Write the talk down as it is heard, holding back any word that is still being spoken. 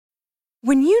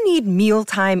When you need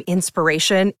mealtime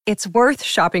inspiration, it's worth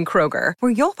shopping Kroger,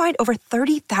 where you'll find over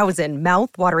 30,000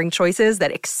 mouth-watering choices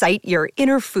that excite your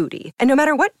inner foodie. And no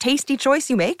matter what tasty choice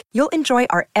you make, you'll enjoy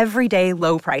our everyday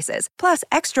low prices, plus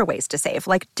extra ways to save,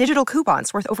 like digital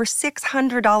coupons worth over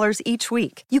 $600 each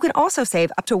week. You can also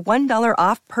save up to $1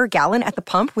 off per gallon at the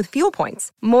pump with fuel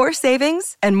points. More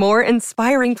savings and more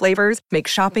inspiring flavors make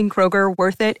shopping Kroger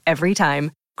worth it every time.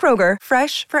 Kroger,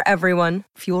 fresh for everyone.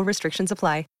 Fuel restrictions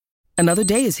apply. Another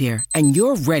day is here, and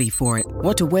you're ready for it.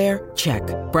 What to wear? Check.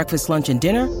 Breakfast, lunch, and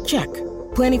dinner? Check.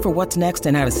 Planning for what's next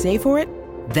and how to save for it?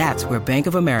 That's where Bank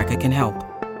of America can help.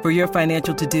 For your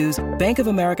financial to-dos, Bank of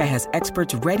America has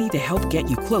experts ready to help get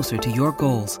you closer to your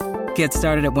goals. Get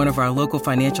started at one of our local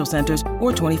financial centers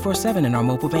or 24/7 in our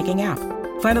mobile banking app.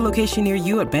 Find a location near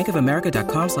you at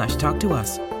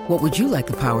bankofamerica.com/talktous. What would you like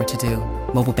the power to do?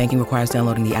 Mobile banking requires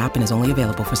downloading the app and is only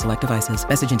available for select devices.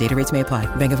 Message and data rates may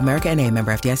apply. Bank of America N.A.,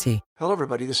 member FDIC. Hello,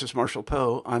 everybody. This is Marshall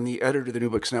Poe. I'm the editor of the New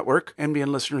Books Network.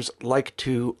 NBN listeners like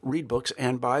to read books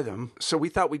and buy them. So we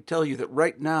thought we'd tell you that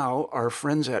right now, our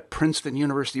friends at Princeton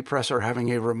University Press are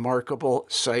having a remarkable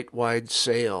site-wide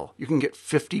sale. You can get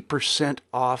 50%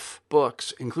 off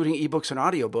books, including ebooks and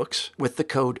audiobooks, with the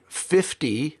code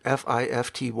 50,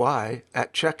 F-I-F-T-Y,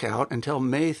 at checkout until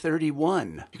May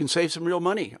 31. You can save some real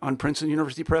money on Princeton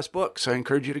University Press books. I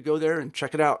encourage you to go there and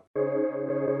check it out.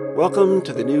 Welcome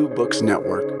to the New Books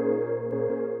Network.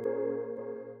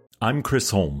 I'm Chris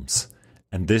Holmes,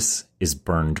 and this is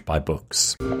Burned by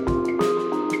Books.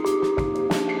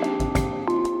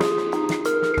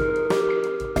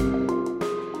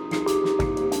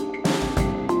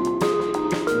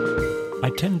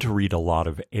 I tend to read a lot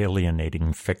of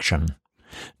alienating fiction.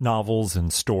 Novels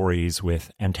and stories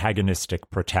with antagonistic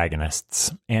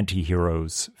protagonists,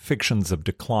 anti-heroes, fictions of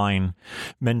decline,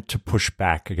 meant to push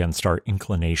back against our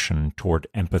inclination toward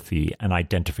empathy and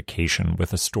identification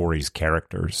with a story's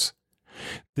characters.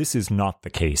 This is not the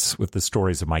case with the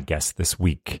stories of my guest this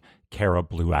week, Kara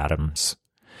Blue Adams.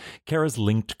 Kara's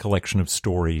linked collection of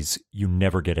stories, You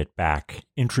Never Get It Back,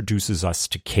 introduces us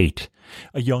to Kate,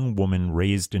 a young woman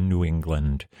raised in New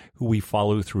England, who we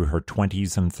follow through her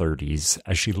 20s and 30s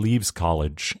as she leaves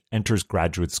college, enters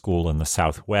graduate school in the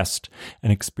Southwest,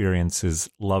 and experiences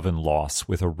love and loss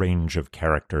with a range of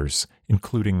characters,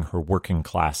 including her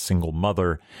working-class single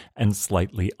mother and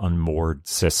slightly unmoored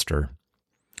sister.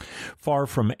 Far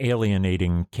from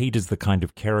alienating, Kate is the kind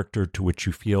of character to which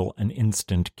you feel an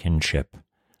instant kinship.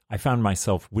 I found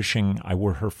myself wishing I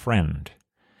were her friend.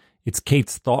 It's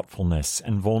Kate's thoughtfulness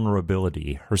and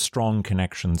vulnerability, her strong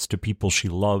connections to people she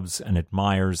loves and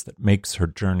admires that makes her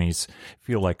journeys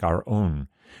feel like our own,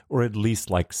 or at least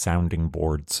like sounding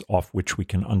boards off which we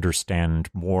can understand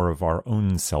more of our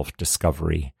own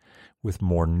self-discovery, with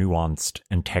more nuanced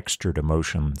and textured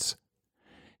emotions.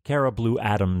 Kara Blue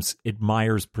Adams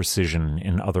admires precision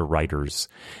in other writers,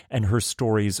 and her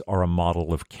stories are a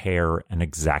model of care and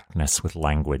exactness with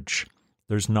language.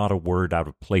 There's not a word out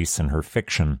of place in her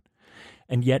fiction,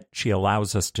 and yet she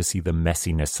allows us to see the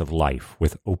messiness of life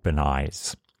with open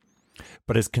eyes.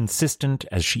 But as consistent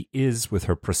as she is with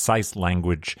her precise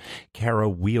language, Kara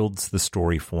wields the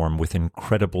story form with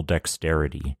incredible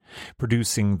dexterity,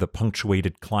 producing the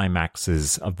punctuated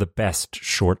climaxes of the best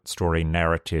short story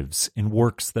narratives in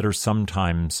works that are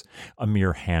sometimes a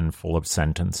mere handful of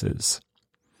sentences.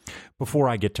 Before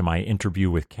I get to my interview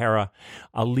with Kara,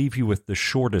 I'll leave you with the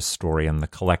shortest story in the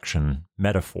collection,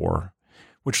 Metaphor,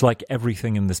 which, like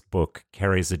everything in this book,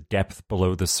 carries a depth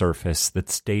below the surface that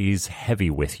stays heavy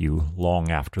with you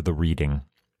long after the reading.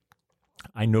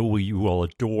 I know you will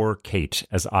adore Kate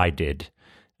as I did,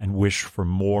 and wish for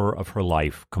more of her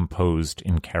life composed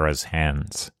in Kara's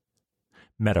hands.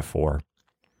 Metaphor.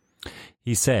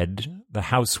 He said, "The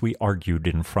house we argued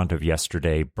in front of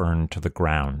yesterday burned to the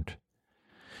ground."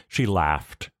 She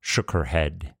laughed, shook her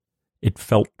head. It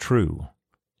felt true.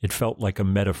 It felt like a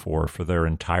metaphor for their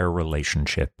entire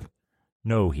relationship.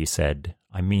 "No," he said,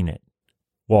 "I mean it.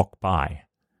 Walk by.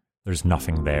 There's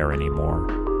nothing there anymore."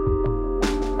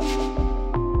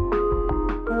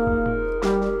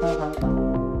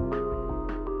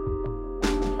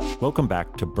 Welcome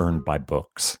back to Burned by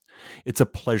Books. It's a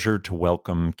pleasure to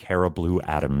welcome Kara Blue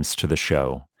Adams to the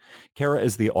show. Kara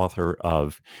is the author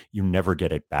of You Never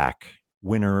Get It Back,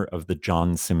 winner of the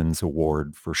John Simmons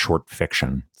Award for Short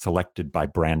Fiction, selected by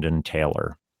Brandon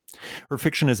Taylor. Her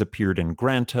fiction has appeared in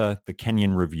Granta, the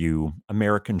Kenyon Review,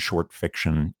 American Short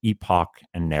Fiction, Epoch,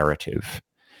 and Narrative.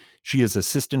 She is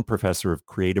assistant professor of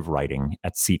creative writing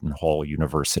at Seton Hall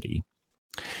University.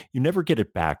 You Never Get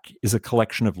It Back is a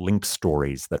collection of linked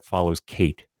stories that follows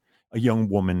Kate, a young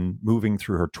woman moving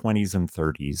through her 20s and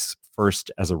 30s,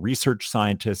 first as a research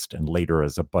scientist and later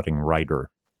as a budding writer.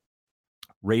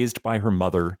 Raised by her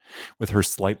mother with her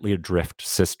slightly adrift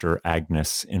sister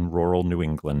Agnes in rural New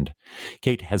England,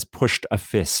 Kate has pushed a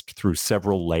fist through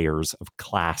several layers of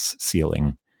class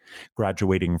ceiling,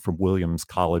 graduating from Williams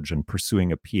College and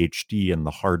pursuing a PhD in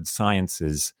the hard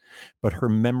sciences, but her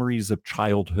memories of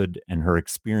childhood and her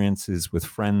experiences with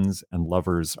friends and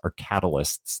lovers are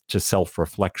catalysts to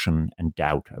self-reflection and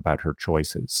doubt about her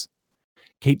choices.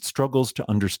 Kate struggles to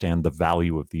understand the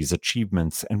value of these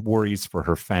achievements and worries for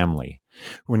her family,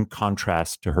 who, in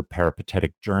contrast to her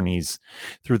peripatetic journeys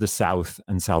through the South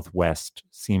and Southwest,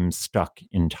 seem stuck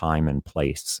in time and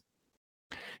place.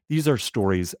 These are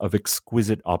stories of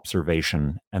exquisite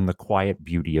observation and the quiet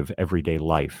beauty of everyday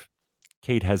life.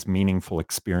 Kate has meaningful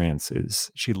experiences.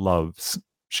 She loves,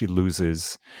 she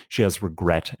loses, she has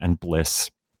regret and bliss.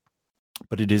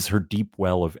 But it is her deep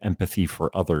well of empathy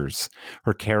for others,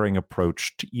 her caring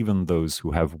approach to even those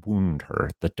who have wounded her,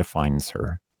 that defines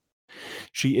her.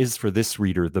 She is, for this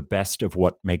reader, the best of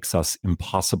what makes us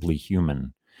impossibly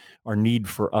human, our need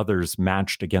for others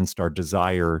matched against our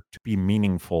desire to be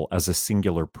meaningful as a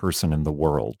singular person in the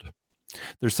world.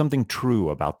 There's something true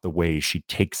about the way she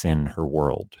takes in her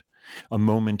world. A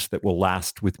moment that will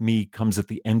last with me comes at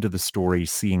the end of the story,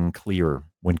 Seeing Clear,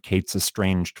 when Kate's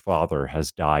estranged father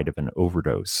has died of an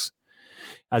overdose.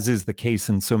 As is the case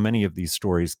in so many of these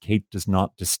stories, Kate does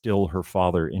not distill her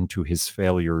father into his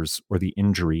failures or the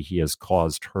injury he has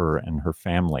caused her and her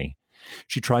family.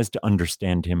 She tries to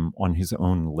understand him on his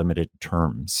own limited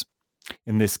terms.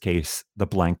 In this case, the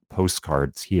blank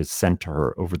postcards he has sent to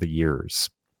her over the years.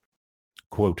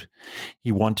 Quote,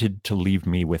 "He wanted to leave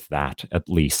me with that, at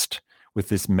least, with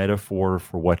this metaphor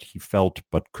for what he felt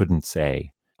but couldn't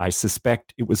say. I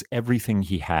suspect it was everything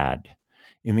he had.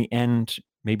 In the end,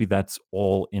 maybe that's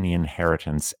all any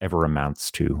inheritance ever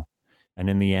amounts to. And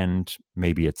in the end,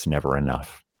 maybe it's never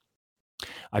enough."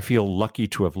 I feel lucky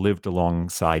to have lived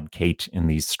alongside Kate in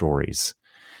these stories.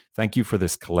 Thank you for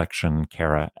this collection,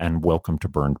 Kara, and welcome to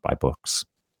Burned by Books.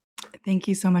 Thank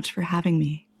you so much for having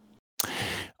me.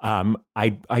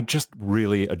 I just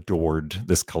really adored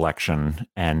this collection,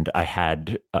 and I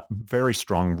had a very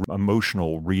strong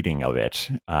emotional reading of it.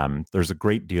 There's a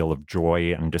great deal of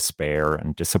joy and despair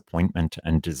and disappointment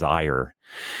and desire,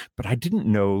 but I didn't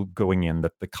know going in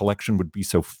that the collection would be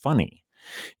so funny.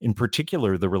 In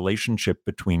particular, the relationship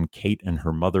between Kate and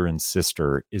her mother and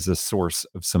sister is a source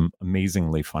of some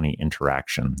amazingly funny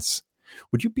interactions.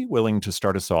 Would you be willing to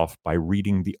start us off by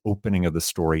reading the opening of the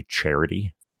story,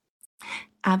 Charity?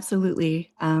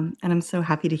 Absolutely. And I'm so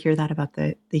happy to hear that about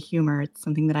the humor. It's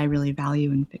something that I really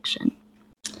value in fiction.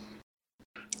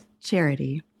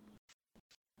 Charity.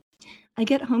 I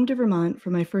get home to Vermont for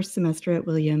my first semester at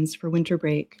Williams for winter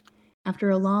break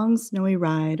after a long, snowy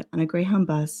ride on a Greyhound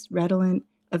bus redolent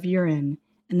of urine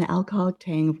and the alcoholic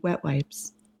tang of wet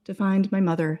wipes to find my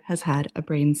mother has had a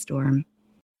brainstorm.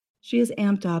 She is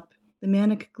amped up, the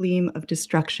manic gleam of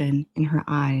destruction in her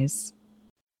eyes.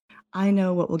 "I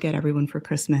know what will get everyone for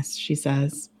Christmas," she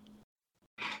says.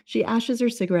 She ashes her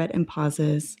cigarette and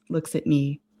pauses, looks at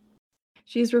me.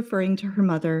 She is referring to her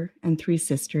mother and 3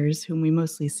 sisters, whom we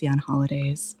mostly see on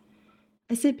holidays.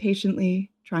 I sit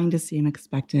patiently, trying to seem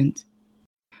expectant.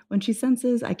 When she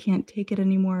senses I can't take it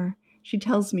anymore, she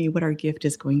tells me what our gift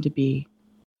is going to be.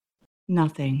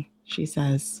 "Nothing," she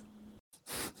says.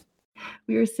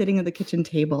 We are sitting at the kitchen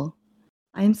table.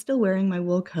 I am still wearing my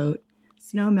wool coat,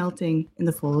 snow melting in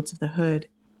the folds of the hood.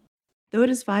 Though it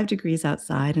is 5 degrees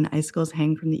outside and icicles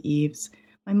hang from the eaves,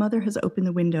 my mother has opened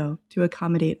the window to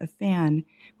accommodate a fan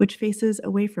which faces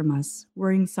away from us,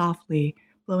 whirring softly,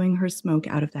 blowing her smoke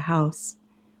out of the house.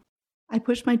 I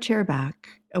push my chair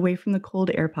back, away from the cold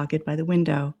air pocket by the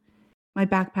window. My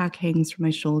backpack hangs from my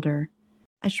shoulder.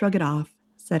 I shrug it off,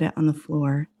 set it on the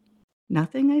floor.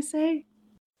 "Nothing," I say.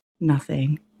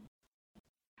 "Nothing."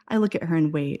 I look at her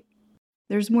and wait.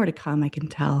 There's more to come, I can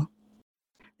tell.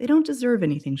 "They don't deserve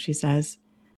anything," she says.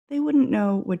 "They wouldn't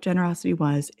know what generosity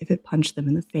was if it punched them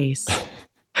in the face."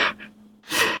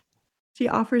 She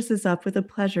offers this up with a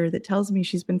pleasure that tells me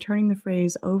she's been turning the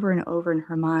phrase over and over in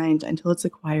her mind until it's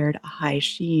acquired a high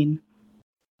sheen.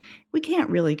 "We can't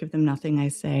really give them nothing," I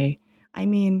say. "I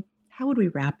mean, how would we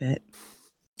wrap it?"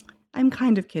 I'm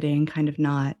kind of kidding, kind of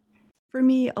not. For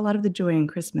me, a lot of the joy in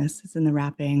Christmas is in the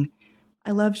wrapping. I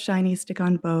love shiny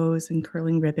stick-on bows and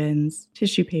curling ribbons,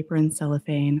 tissue paper and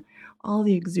cellophane, all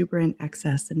the exuberant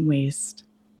excess and waste.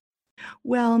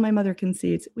 "Well," my mother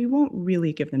concedes, "we won't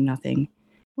really give them nothing.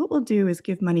 What we'll do is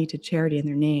give money to charity in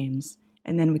their names,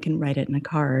 and then we can write it in a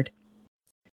card."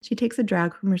 She takes a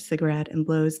drag from her cigarette and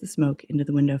blows the smoke into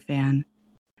the window fan.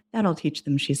 That'll teach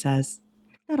them, she says.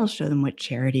 That'll show them what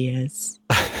charity is.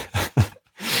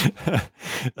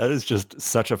 That is just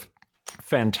such a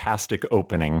fantastic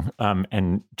opening,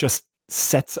 and just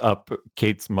sets up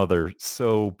Kate's mother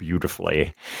so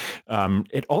beautifully.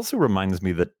 It also reminds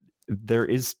me that there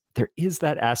is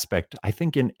that aspect, I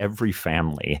think, in every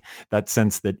family, that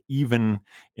sense that even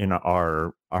in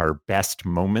our best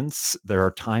moments, there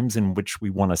are times in which we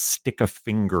want to stick a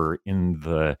finger in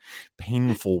the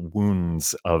painful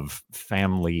wounds of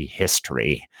family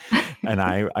history. And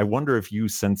I wonder if you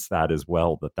sense that as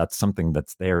well, that that's something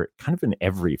that's there kind of in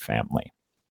every family.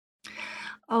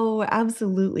 Oh,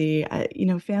 absolutely.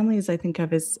 Families I think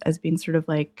of as being sort of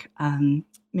like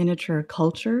miniature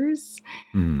cultures,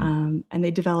 Mm. and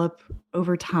they develop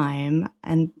over time.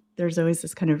 And there's always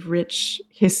this kind of rich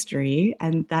history,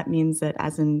 and that means that,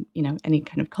 as in any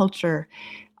kind of culture,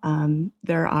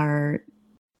 there are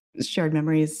shared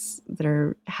memories that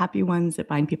are happy ones that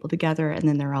bind people together, and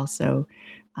then there are also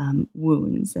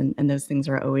wounds, and those things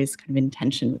are always kind of in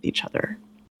tension with each other.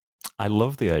 I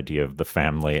love the idea of the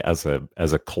family as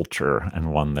a culture,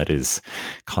 and one that is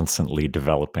constantly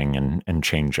developing and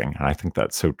changing. And I think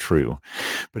that's so true.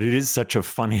 But it is such a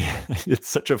funny it's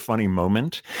such a funny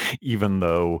moment, even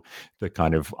though the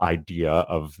kind of idea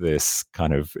of this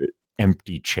kind of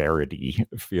empty charity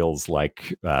feels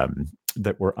like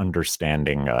that we're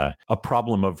understanding a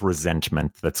problem of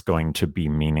resentment that's going to be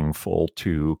meaningful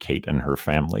to Kate and her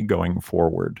family going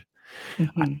forward.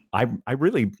 Mhm.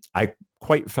 I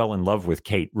quite fell in love with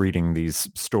Kate reading these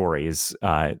stories.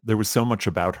 There was so much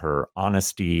about her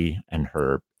honesty and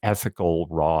her ethical,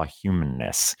 raw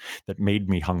humanness that made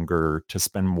me hunger to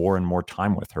spend more and more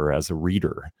time with her as a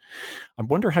reader. I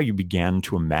wonder how you began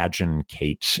to imagine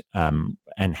Kate,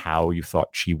 and how you thought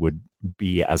she would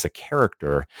be as a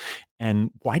character. And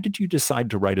why did you decide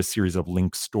to write a series of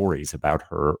linked stories about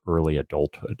her early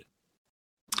adulthood?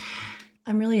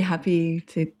 I'm really happy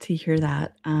to hear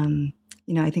that.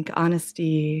 I think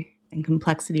honesty and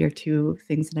complexity are two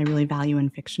things that I really value in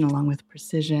fiction, along with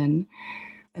precision.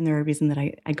 And they're a reason that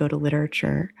I go to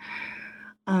literature.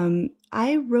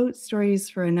 I wrote stories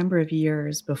for a number of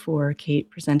years before Kate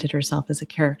presented herself as a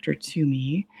character to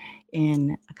me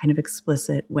in a kind of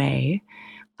explicit way.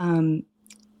 Um,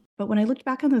 but when I looked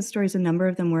back on those stories, a number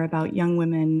of them were about young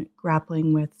women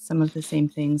grappling with some of the same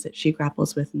things that she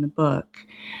grapples with in the book.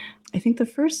 I think the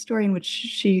first story in which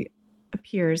she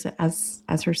appears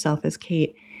as herself, as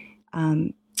Kate,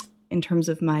 um, in terms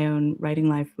of my own writing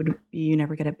life, would be You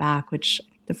Never Get It Back, which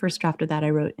the first draft of that I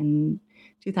wrote in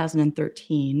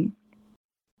 2013.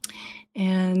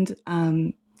 And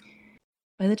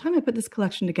by the time I put this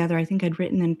collection together, I think I'd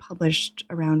written and published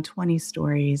around 20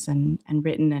 stories, and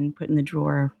written and put in the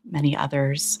drawer many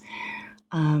others.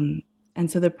 Um, and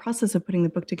so the process of putting the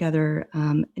book together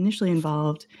initially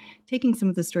involved taking some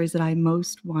of the stories that I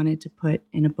most wanted to put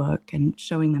in a book and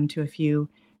showing them to a few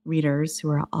readers who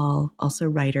are all also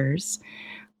writers.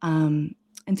 And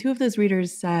two of those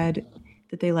readers said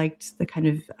that they liked the kind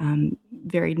of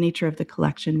varied nature of the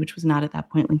collection, which was not at that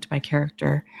point linked by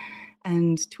character.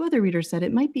 And two other readers said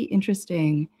it might be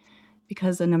interesting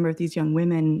because a number of these young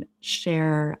women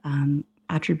share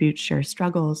attributes, share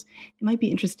struggles. It might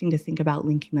be interesting to think about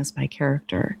linking this by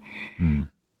character. Mm.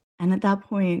 And at that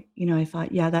point, I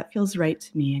thought, yeah, that feels right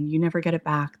to me. And You Never Get It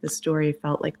Back, the story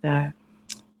felt like the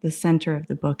center of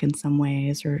the book in some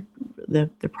ways, or the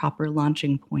proper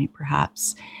launching point,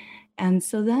 perhaps. And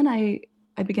so then I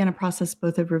began a process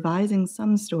both of revising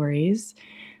some stories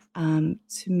to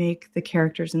make the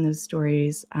characters in those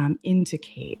stories into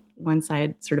Kate, once I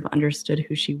had sort of understood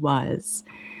who she was.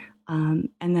 And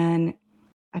then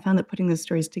I found that putting those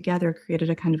stories together created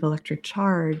a kind of electric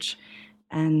charge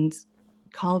and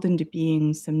called into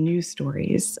being some new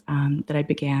stories that I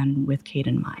began with Kate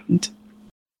in mind.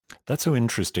 That's so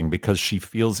interesting because she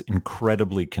feels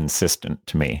incredibly consistent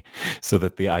to me. So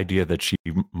that the idea that she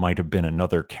might have been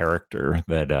another character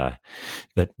that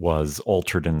was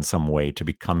altered in some way to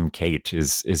become Kate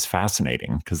is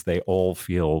fascinating, because they all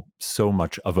feel so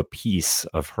much of a piece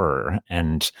of her.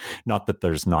 And not that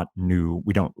there's not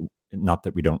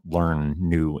that we don't learn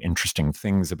new interesting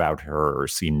things about her or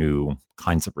see new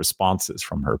kinds of responses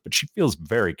from her, but she feels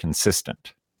very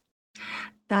consistent.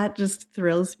 That just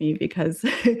thrills me because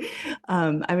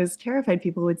I was terrified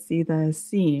people would see the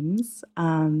seams,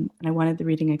 and I wanted the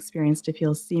reading experience to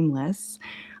feel seamless.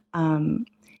 Um,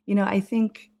 I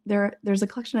think there's a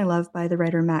collection I love by the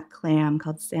writer Matt Clam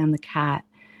called Sam the Cat,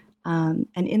 and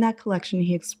in that collection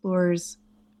he explores,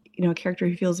 a character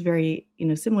who feels very,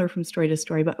 similar from story to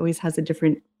story, but always has a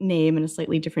different name and a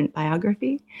slightly different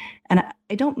biography. And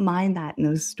I don't mind that in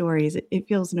those stories. It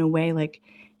feels in a way like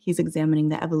he's examining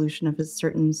the evolution of a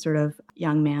certain sort of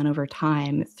young man over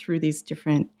time through these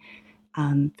different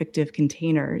fictive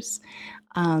containers.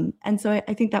 And so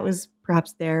I think that was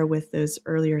perhaps there with those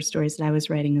earlier stories that I was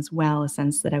writing as well, a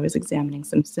sense that I was examining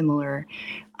some similar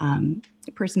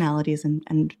personalities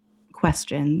and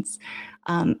questions.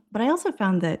 But I also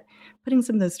found that putting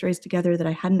some of those stories together that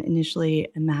I hadn't initially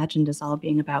imagined as all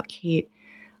being about Kate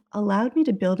allowed me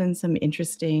to build in some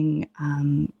interesting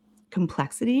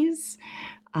complexities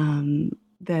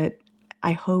that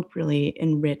I hope really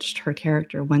enriched her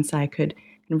character once I could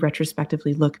kind of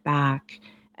retrospectively look back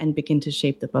and begin to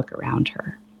shape the book around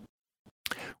her.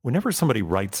 Whenever somebody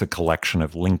writes a collection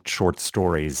of linked short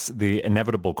stories, the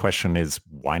inevitable question is,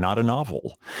 why not a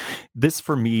novel? This,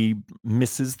 for me,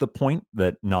 misses the point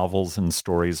that novels and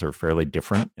stories are fairly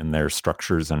different in their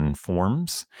structures and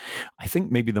forms. I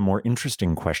think maybe the more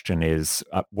interesting question is,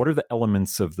 what are the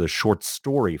elements of the short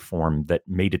story form that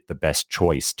made it the best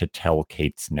choice to tell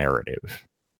Kate's narrative?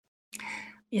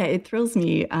 Yeah, it thrills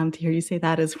me to hear you say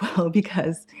that as well,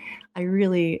 because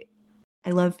I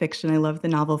love fiction. I love the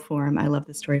novel form. I love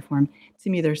the story form. To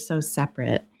me, they're so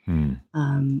separate.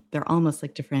 They're almost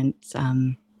like different,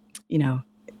 you know,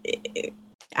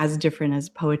 as different as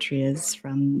poetry is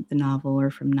from the novel or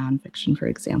from nonfiction, for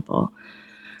example.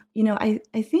 I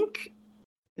think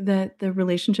that the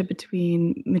relationship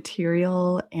between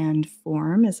material and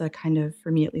form is a kind of,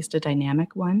 for me at least, a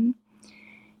dynamic one.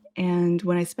 And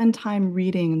when I spend time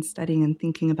reading and studying and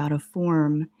thinking about a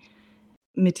form,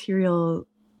 material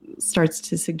starts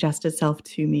to suggest itself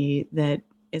to me that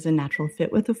is a natural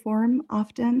fit with the form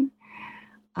often.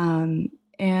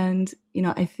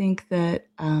 I think that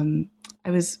I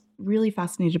was really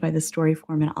fascinated by the story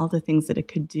form and all the things that it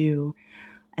could do,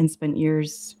 and spent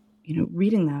years,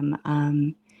 reading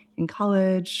them in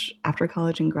college, after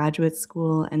college, and graduate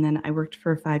school. And then I worked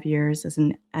for 5 years as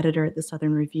an editor at the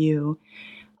Southern Review.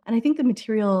 And I think the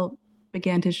material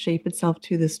began to shape itself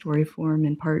to the story form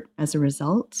in part as a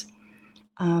result.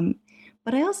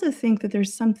 But I also think that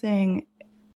there's something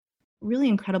really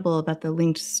incredible about the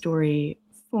linked story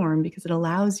form, because it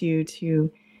allows you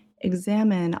to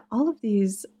examine all of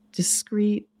these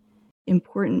discrete,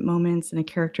 important moments in a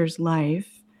character's life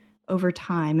over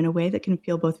time in a way that can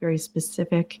feel both very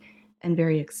specific and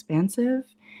very expansive.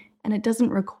 And it doesn't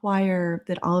require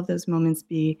that all of those moments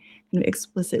be kind of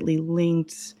explicitly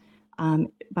linked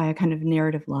by a kind of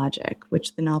narrative logic,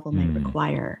 which the novel might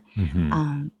require.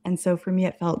 Mm-hmm. And so for me,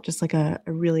 it felt just like a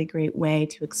really great way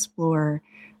to explore,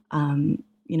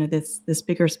 this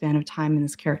bigger span of time in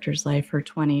this character's life, her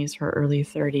 20s, her early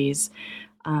 30s,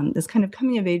 this kind of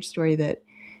coming of age story that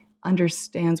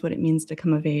understands what it means to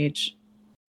come of age,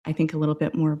 I think, a little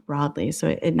bit more broadly. So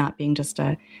it not being just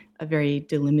a very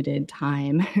delimited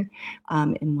time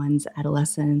in one's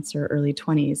adolescence or early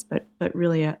 20s, but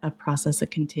really a process that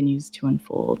continues to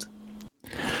unfold.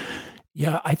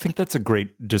 Yeah, I think that's a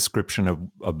great description of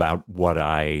what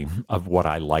I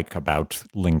like about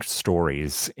linked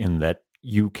stories, in that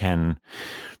you can,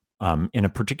 in a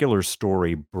particular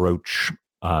story, broach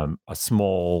a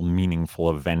small, meaningful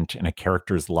event in a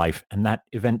character's life, and that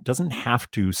event doesn't have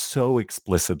to so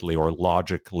explicitly or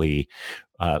logically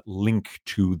link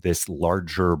to this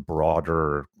larger,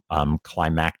 broader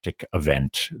climactic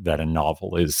event that a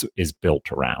novel is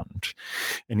built around.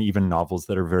 And even novels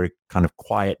that are very kind of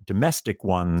quiet domestic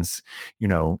ones,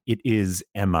 it is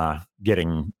Emma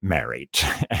getting married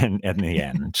and in the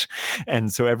end.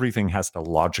 And so everything has to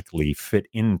logically fit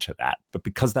into that. But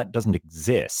because that doesn't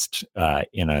exist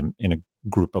in a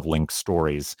group of linked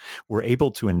stories, we're able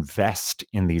to invest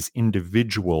in these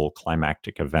individual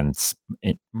climactic events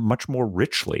much more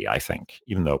richly, I think,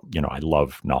 even though, I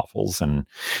love novels and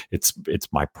it's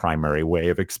my primary way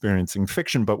of experiencing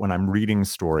fiction. But when I'm reading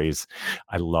stories,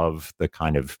 I love the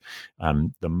kind of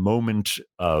the moment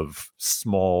of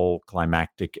small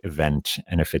climactic event.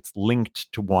 And if it's linked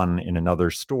to one in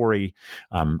another story,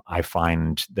 I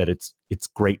find that it's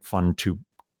great fun to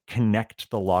connect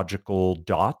the logical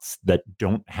dots that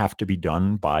don't have to be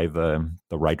done by the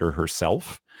writer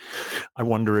herself. I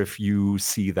wonder if you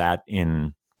see that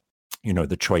in,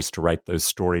 the choice to write those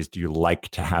stories. Do you like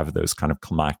to have those kind of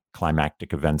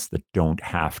climactic events that don't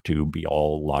have to be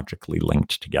all logically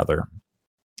linked together?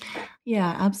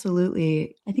 Yeah,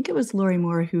 absolutely. I think it was Laurie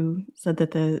Moore who said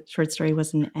that the short story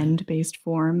was an end-based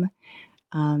form,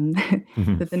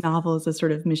 Mm-hmm. that the novel is a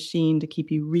sort of machine to keep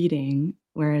you reading,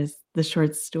 whereas the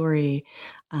short story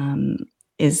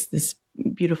is this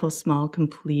beautiful, small,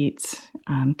 complete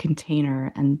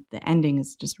container. And the ending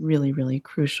is just really, really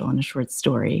crucial in a short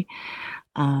story.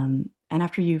 And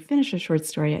after you finish a short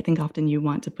story, I think often you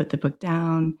want to put the book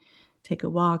down, take a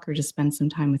walk, or just spend some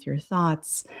time with your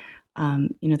thoughts.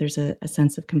 There's a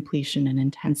sense of completion and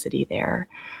intensity there.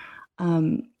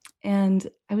 And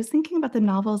I was thinking about the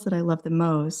novels that I love the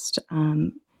most.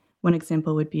 One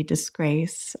example would be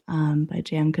Disgrace by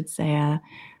J.M. Coetzee,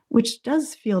 which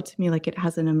does feel to me like it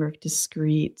has a number of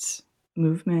discrete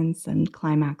movements and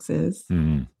climaxes.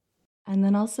 Mm. And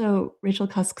then also Rachel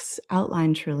Cusk's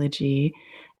Outline trilogy.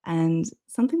 And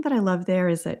something that I love there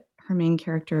is that her main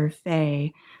character,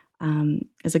 Faye,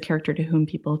 is a character to whom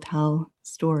people tell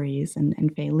stories,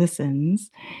 and Faye listens.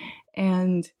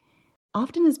 And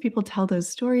often as people tell those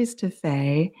stories to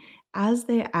Faye, as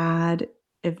they add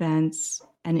events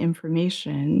and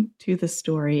information to the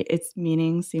story, its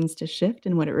meaning seems to shift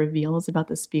and what it reveals about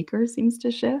the speaker seems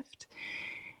to shift.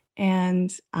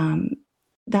 And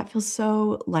that feels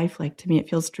so lifelike to me. It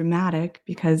feels dramatic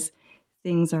because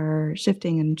things are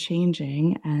shifting and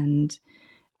changing, and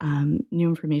new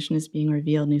information is being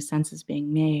revealed, new sense is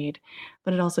being made.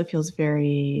 But it also feels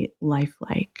very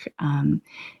lifelike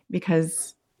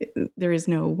because there is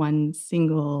no one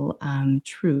single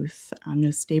truth, no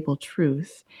stable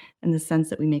truth. And the sense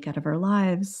that we make out of our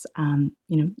lives,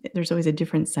 there's always a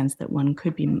different sense that one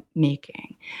could be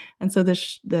making. And so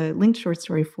the linked short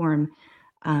story form,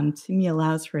 to me,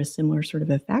 allows for a similar sort of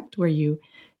effect where you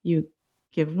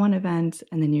give one event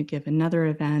and then you give another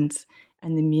event,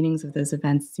 and the meanings of those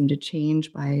events seem to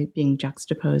change by being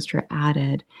juxtaposed or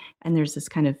added. And there's this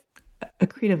kind of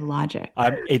accretive logic.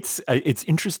 It's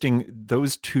interesting.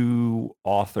 Those two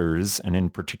authors, and in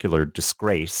particular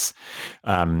Disgrace,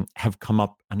 have come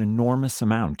up an enormous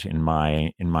amount in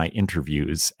my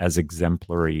interviews as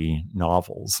exemplary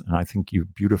novels, and I think you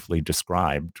beautifully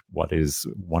described what is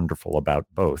wonderful about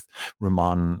both.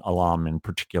 Rumaan Alam, in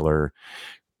particular,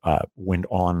 went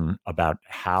on about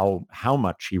how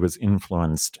much he was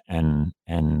influenced and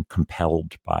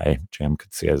compelled by J.M.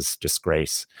 Coetzee's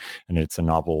Disgrace, and it's a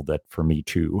novel that for me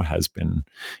too has been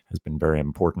very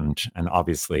important. And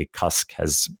obviously, Cusk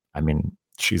has,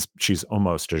 she's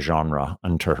almost a genre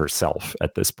unto herself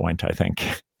at this point, I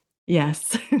think.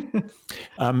 Yes.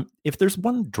 If there's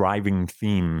one driving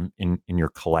theme in your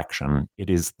collection,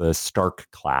 it is the stark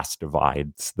class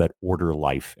divides that order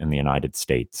life in the United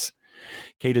States.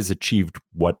 Kate has achieved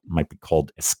what might be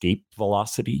called escape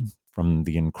velocity from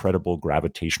the incredible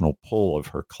gravitational pull of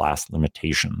her class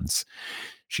limitations.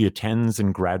 She attends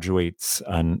and graduates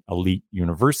an elite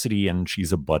university, and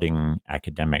she's a budding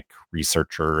academic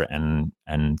researcher and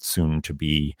soon to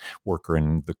be worker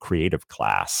in the creative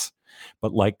class.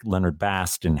 But like Leonard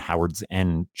Bast in Howard's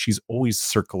End, she's always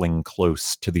circling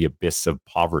close to the abyss of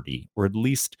poverty, or at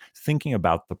least thinking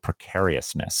about the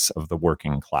precariousness of the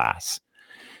working class.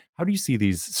 How do you see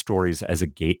these stories as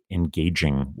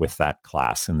engaging with that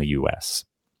class in the U.S.?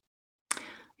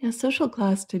 Yeah, social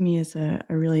class to me is a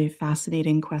really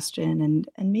fascinating question,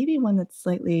 and maybe one that's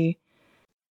slightly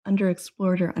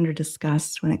underexplored or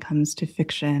underdiscussed when it comes to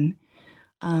fiction.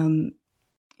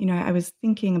 I was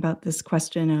thinking about this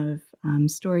question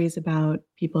of stories about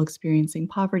people experiencing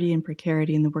poverty and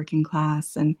precarity in the working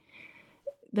class, and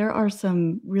there are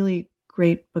some really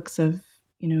great books of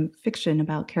fiction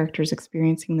about characters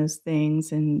experiencing those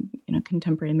things in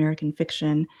contemporary American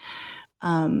fiction.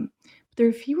 There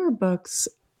are fewer books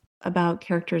about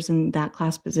characters in that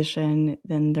class position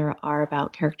than there are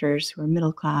about characters who are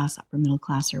middle class, upper middle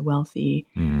class, or wealthy.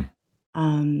 Mm.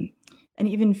 And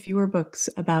even fewer books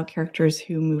about characters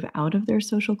who move out of their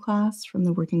social class, from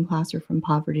the working class or from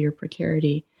poverty or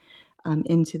precarity,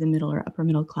 into the middle or upper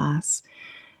middle class.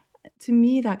 To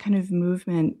me, that kind of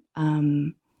movement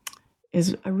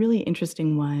is a really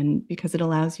interesting one because it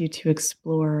allows you to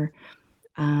explore,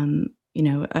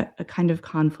 a kind of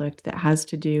conflict that has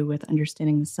to do with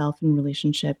understanding the self in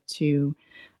relationship to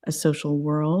a social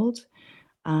world,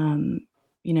 in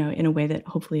a way that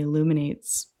hopefully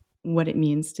illuminates what it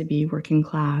means to be working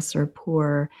class or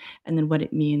poor, and then what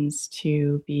it means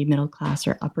to be middle class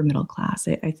or upper middle class.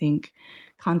 I think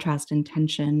contrast and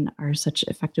tension are such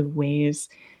effective ways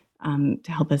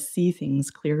to help us see things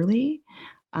clearly.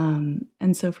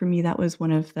 And so for me, that was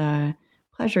one of the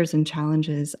pleasures and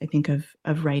challenges, I think,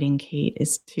 of writing Kate,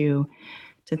 is to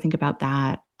think about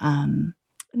that. And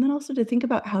then also to think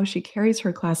about how she carries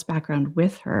her class background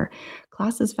with her.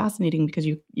 Class is fascinating because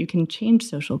you can change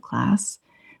social class,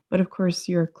 but of course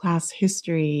your class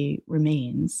history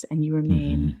remains and you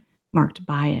remain marked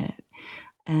by it.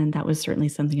 And that was certainly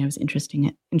something I was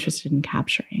interested in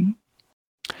capturing.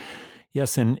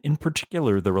 Yes, and in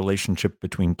particular, the relationship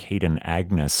between Kate and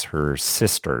Agnes, her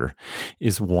sister,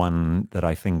 is one that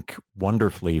I think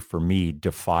wonderfully for me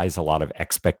defies a lot of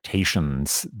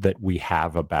expectations that we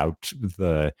have about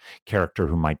the character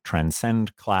who might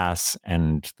transcend class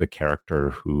and the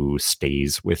character who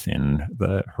stays within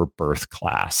her birth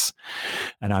class.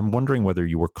 And I'm wondering whether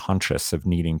you were conscious of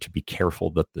needing to be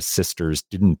careful that the sisters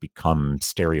didn't become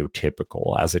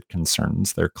stereotypical as it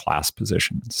concerns their class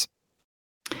positions.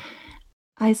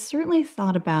 I certainly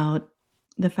thought about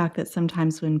the fact that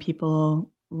sometimes when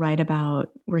people write about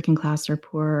working class or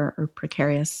poor or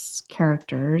precarious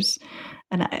characters,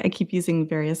 and I keep using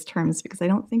various terms because I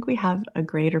don't think we have a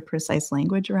great or precise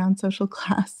language around social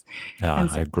class. Yeah, And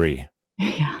I so, agree.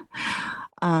 yeah,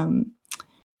 um,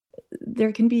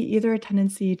 there can be either a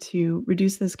tendency to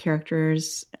reduce those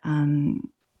characters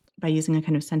by using a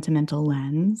kind of sentimental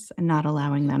lens and not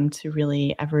allowing them to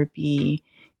really ever be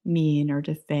mean or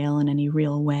to fail in any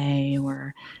real way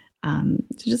or to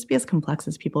just be as complex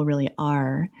as people really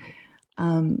are.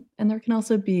 And there can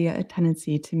also be a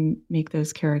tendency to make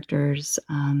those characters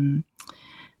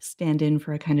stand in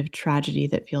for a kind of tragedy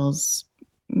that feels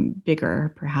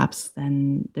bigger, perhaps,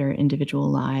 than their individual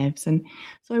lives. And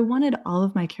so I wanted all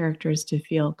of my characters to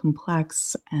feel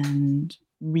complex and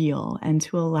real and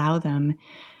to allow them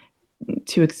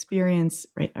to experience,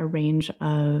 right, a range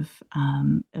of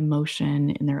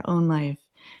emotion in their own life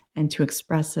and to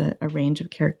express a range of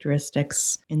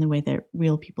characteristics in the way that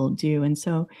real people do. And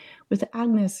so with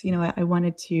Agnes, I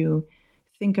wanted to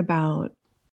think about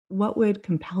what would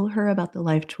compel her about the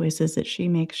life choices that she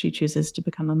makes. She chooses to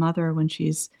become a mother when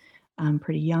she's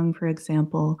pretty young, for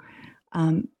example.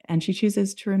 And she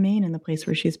chooses to remain in the place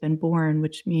where she's been born,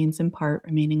 which means in part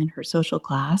remaining in her social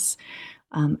class.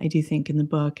 I do think in the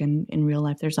book and in real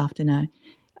life, there's often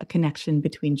a connection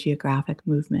between geographic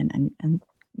movement and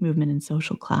movement and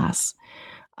social class.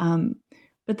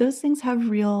 But those things have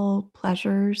real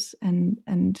pleasures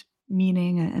and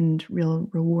meaning and real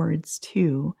rewards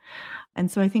too.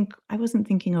 And so I think I wasn't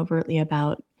thinking overtly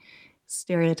about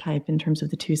stereotype in terms of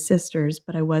the two sisters,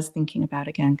 but I was thinking about,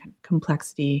 again,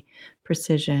 complexity,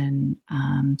 precision,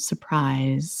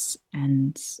 surprise,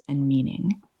 and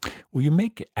meaning. Well, you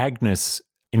make Agnes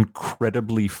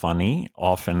incredibly funny,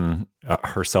 often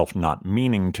herself not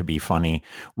meaning to be funny,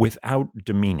 without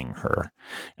demeaning her.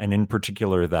 And in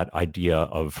particular, that idea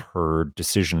of her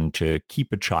decision to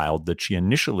keep a child that she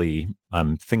initially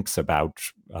thinks about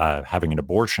having an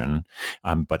abortion,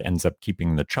 but ends up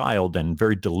keeping the child and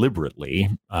very deliberately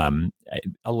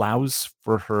allows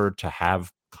for her to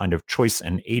have kind of choice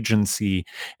and agency.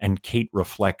 And Kate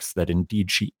reflects that indeed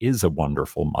she is a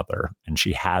wonderful mother and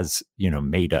she has,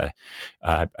 made a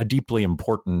deeply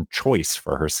important choice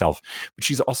for herself. But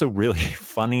she's also really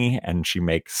funny, and she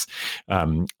makes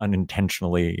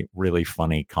unintentionally really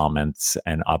funny comments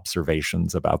and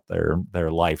observations about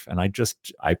their life. And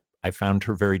I found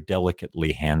her very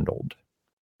delicately handled.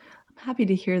 Happy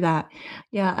to hear that.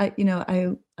 Yeah,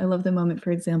 I love the moment,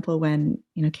 for example, when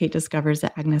Kate discovers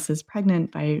that Agnes is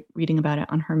pregnant by reading about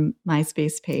it on her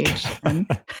MySpace page, and,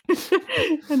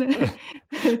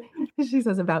 and she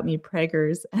says about me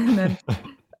preggers, and then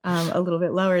a little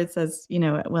bit lower it says,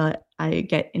 well, I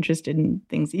get interested in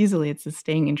things easily. It's the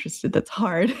staying interested that's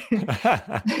hard.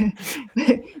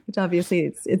 Which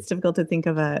obviously it's difficult to think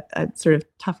of a sort of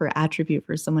tougher attribute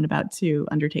for someone about to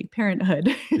undertake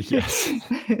parenthood. Yes.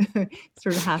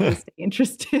 Sort of have to stay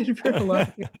interested for a long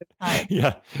period of time.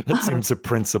 Yeah, that seems a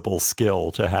principal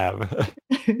skill to have.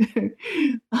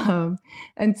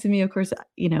 And to me, of course,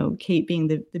 Kate being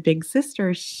the big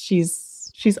sister,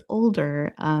 she's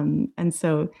older. And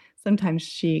so sometimes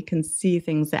she can see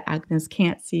things that Agnes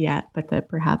can't see yet, but that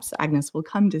perhaps Agnes will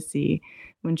come to see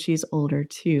when she's older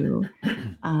too.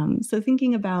 So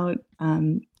thinking about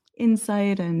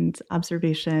insight and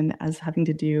observation as having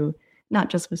to do not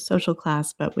just with social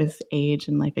class, but with age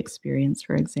and life experience,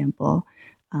 for example,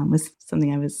 was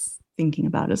something I was thinking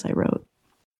about as I wrote.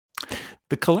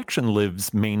 The collection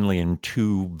lives mainly in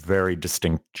two very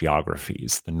distinct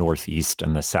geographies, the Northeast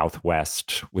and the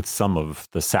Southwest, with some of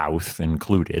the South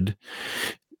included.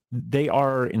 They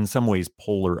are in some ways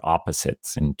polar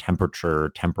opposites in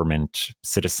temperature, temperament,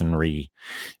 citizenry.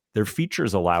 Their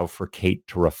features allow for Kate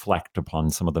to reflect upon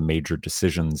some of the major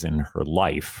decisions in her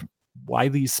life. Why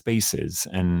these spaces,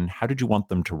 and how did you want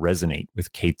them to resonate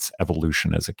with Kate's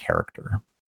evolution as a character?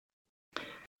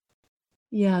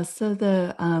 Yeah, so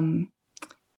the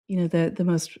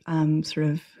most sort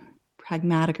of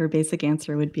pragmatic or basic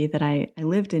answer would be that I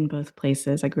lived in both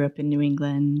places. I grew up in New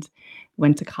England,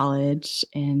 went to college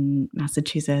in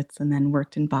Massachusetts, and then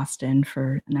worked in Boston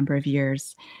for a number of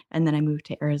years. And then I moved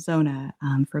to Arizona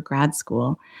for grad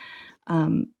school.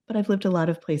 But I've lived a lot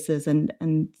of places,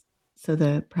 and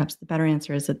so perhaps the better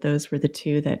answer is that those were the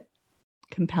two that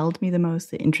compelled me the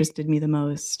most, that interested me the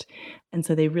most, and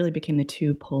so they really became the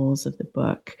two poles of the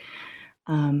book.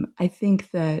 I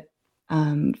think that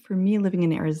for me, living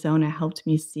in Arizona helped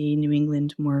me see New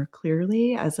England more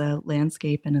clearly as a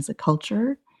landscape and as a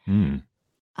culture. Mm.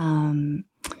 Um,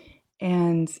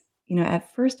 and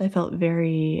at first I felt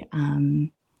very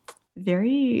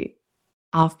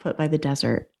off put by the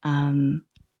desert. I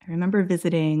remember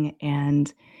visiting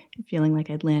and feeling like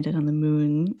I'd landed on the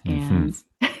moon, and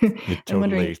It I'm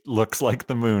wondering, totally looks like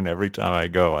the moon every time I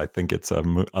go. I think it's a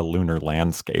lunar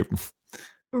landscape.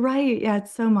 right? Yeah,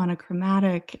 it's so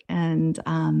monochromatic and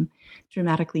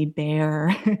dramatically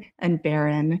bare and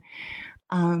barren.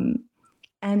 Um,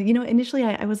 and initially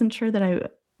I wasn't sure that I.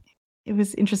 It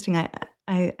was interesting.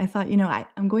 I thought,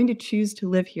 I'm going to choose to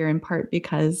live here in part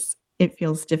because it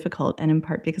feels difficult, and in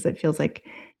part because it feels like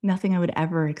nothing I would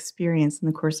ever experience in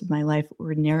the course of my life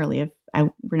ordinarily if I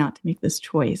were not to make this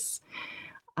choice.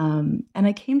 And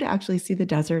I came to actually see the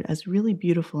desert as really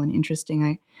beautiful and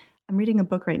interesting. I'm reading a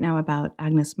book right now about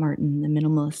Agnes Martin, the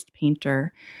minimalist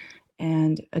painter,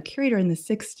 and a curator in the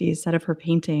 60s said of her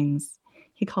paintings,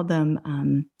 he called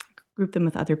them, grouped them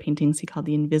with other paintings, he called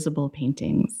the invisible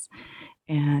paintings.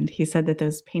 And he said that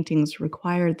those paintings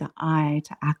required the eye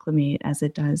to acclimate as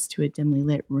it does to a dimly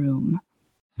lit room.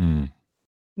 Hmm.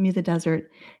 To me, the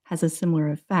desert has a similar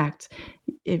effect.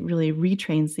 It really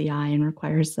retrains the eye and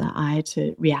requires the eye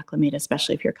to reacclimate,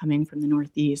 especially if you're coming from the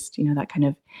Northeast, that kind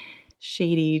of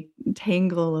shady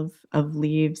tangle of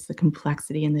leaves, the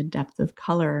complexity and the depth of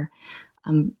color,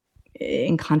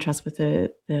 in contrast with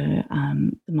the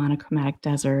monochromatic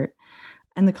desert.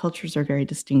 And the cultures are very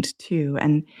distinct too.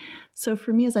 And so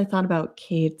for me, as I thought about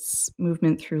Kate's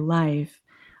movement through life,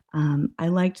 I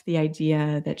liked the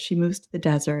idea that she moves to the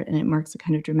desert and it marks a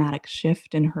kind of dramatic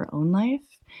shift in her own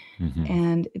life. Mm-hmm.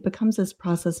 And it becomes this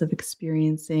process of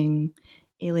experiencing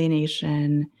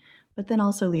alienation, but then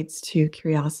also leads to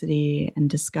curiosity and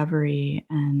discovery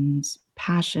and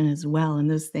passion as well. And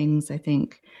those things, I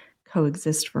think,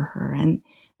 coexist for her. And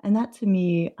that to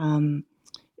me,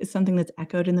 is something that's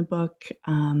echoed in the book,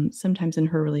 sometimes in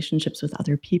her relationships with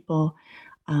other people,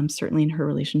 certainly in her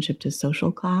relationship to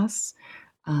social class.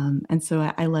 And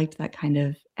so I liked that kind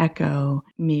of echo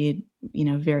made,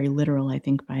 very literal, I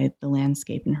think, by the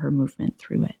landscape and her movement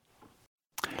through it.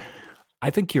 I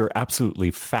think you're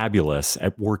absolutely fabulous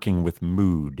at working with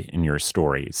mood in your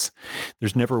stories.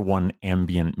 There's never one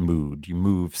ambient mood. You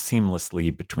move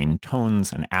seamlessly between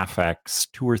tones and affects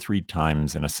 2 or 3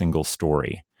 times in a single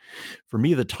story. For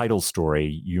me, the title story,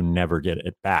 You Never Get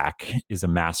It Back, is a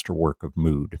masterwork of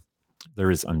mood. There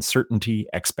is uncertainty,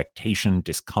 expectation,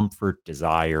 discomfort,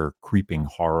 desire, creeping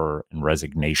horror, and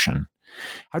resignation.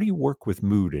 How do you work with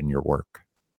mood in your work?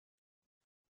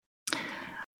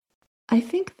 I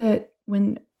think that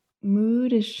when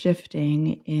mood is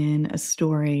shifting in a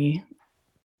story,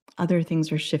 other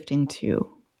things are shifting too.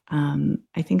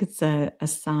 I think it's a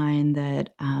sign that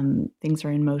things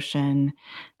are in motion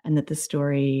and that the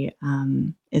story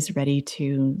is ready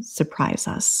to surprise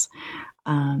us.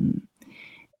 Um,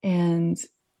 and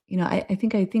I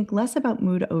think less about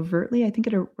mood overtly. I think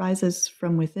it arises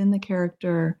from within the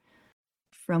character,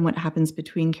 from what happens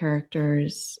between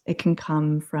characters. It can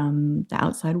come from the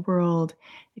outside world.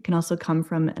 It can also come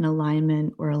from an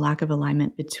alignment or a lack of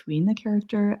alignment between the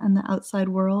character and the outside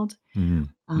world.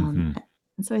 Mm-hmm.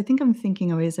 And so I think I'm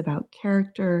thinking always about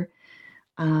character,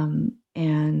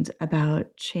 and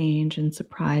about change and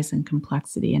surprise and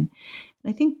complexity. And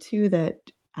I think too that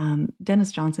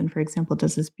Dennis Johnson, for example,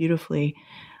 does this beautifully.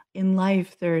 In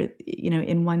life,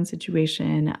 in one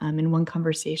situation, in one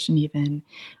conversation even,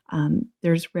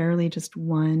 there's rarely just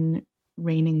one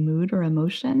reigning mood or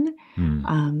emotion.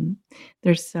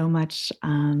 There's so much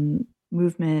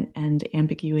movement and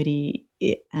ambiguity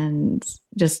and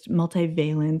just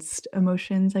multivalent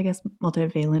emotions,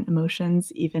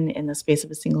 even in the space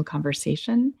of a single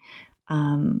conversation.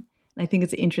 I think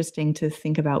it's interesting to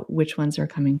think about which ones are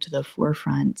coming to the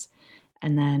forefront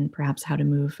and then perhaps how to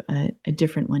move a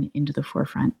different one into the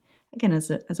forefront. Again,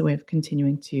 as a way of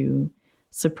continuing to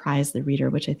surprise the reader,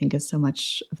 which I think is so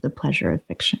much of the pleasure of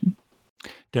fiction.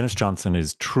 Dennis Johnson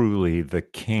is truly the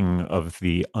king of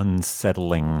the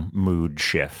unsettling mood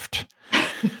shift.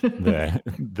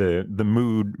 the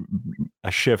mood,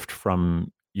 a shift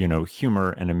from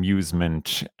humor and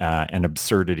amusement and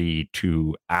absurdity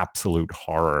to absolute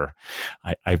horror.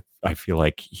 I feel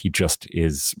like he just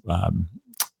is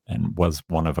and was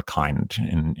one of a kind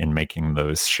in making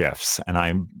those shifts.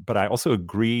 But I also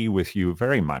agree with you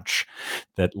very much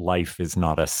that life is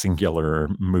not a singular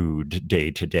mood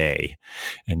day to day,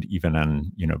 and even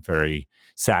in very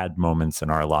sad moments in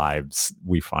our lives,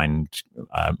 we find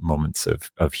moments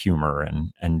of humor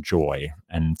and joy.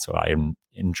 And so I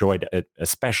enjoyed it,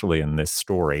 especially in this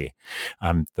story,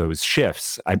 those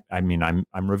shifts. I mean,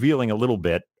 I'm revealing a little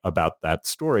bit about that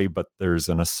story, but there's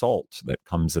an assault that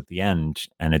comes at the end,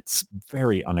 and it's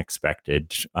very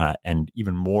unexpected and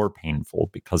even more painful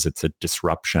because it's a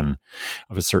disruption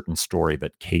of a certain story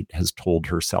that Kate has told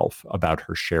herself about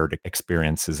her shared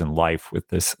experiences in life with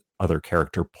this other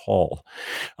character, Paul.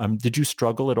 Did you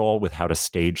struggle at all with how to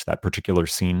stage that particular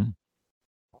scene?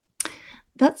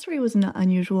 That story was an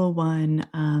unusual one,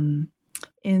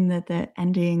 in that the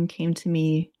ending came to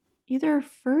me either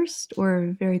first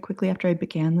or very quickly after I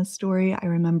began the story. I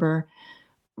remember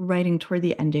writing toward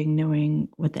the ending, knowing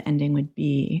what the ending would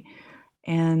be.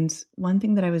 And one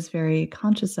thing that I was very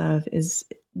conscious of is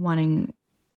wanting,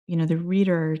 the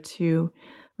reader to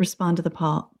respond to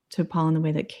Paul in the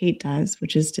way that Kate does,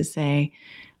 which is to say,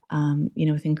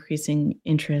 with increasing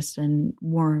interest and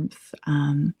warmth,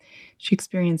 she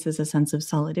experiences a sense of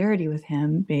solidarity with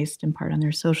him based in part on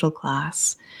their social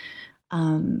class.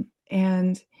 And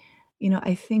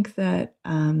I think that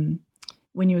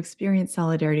when you experience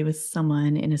solidarity with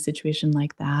someone in a situation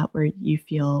like that, where you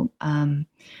feel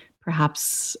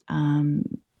perhaps,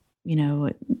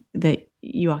 that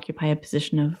you occupy a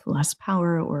position of less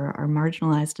power or are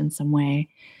marginalized in some way,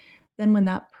 then when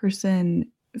that person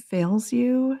fails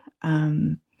you,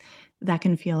 that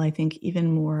can feel, I think,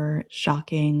 even more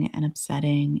shocking and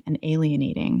upsetting and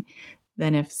alienating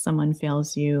than if someone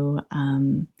fails you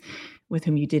with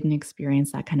whom you didn't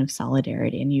experience that kind of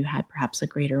solidarity and you had perhaps a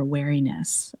greater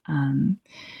wariness. And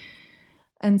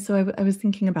so I was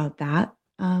thinking about that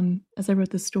as I wrote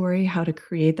the story, how to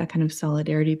create that kind of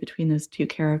solidarity between those two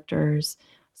characters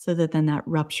so that then that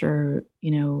rupture,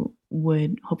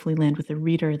 would hopefully land with the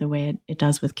reader the way it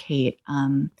does with Kate.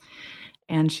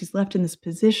 And she's left in this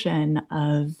position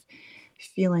of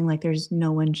feeling like there's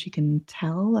no one she can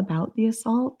tell about the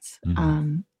assault,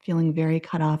 feeling very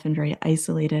cut off and very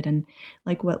isolated, and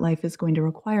like what life is going to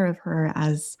require of her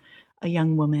as a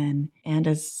young woman and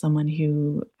as someone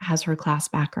who has her class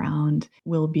background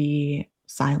will be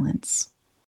silence.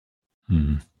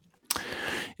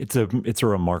 It's a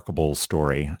remarkable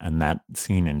story, and that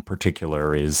scene in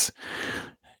particular is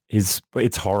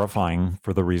it's horrifying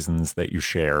for the reasons that you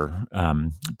share,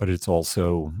 but it's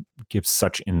also gives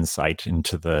such insight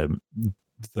into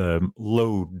the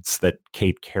loads that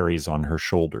Kate carries on her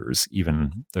shoulders,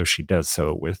 even though she does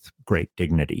so with great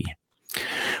dignity.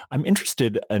 I'm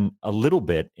interested in a little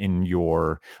bit in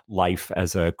your life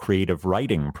as a creative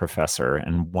writing professor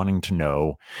and wanting to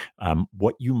know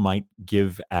what you might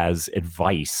give as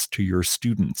advice to your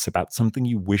students about something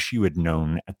you wish you had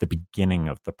known at the beginning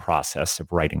of the process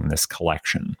of writing this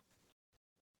collection.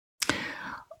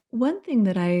 One thing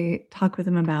that I talk with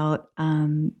them about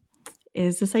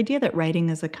is this idea that writing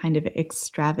is a kind of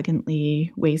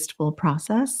extravagantly wasteful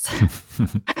process.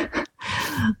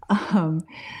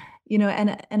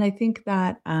 And I think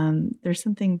that there's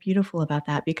something beautiful about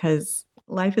that because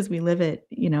life as we live it,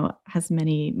 has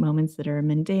many moments that are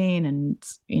mundane and,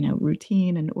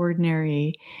 routine and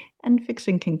ordinary. And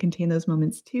fiction can contain those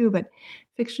moments too, but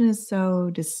fiction is so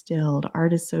distilled,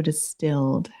 art is so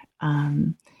distilled.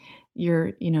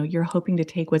 You're hoping to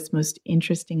take what's most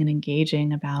interesting and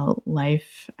engaging about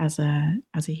life as a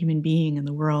human being in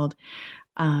the world,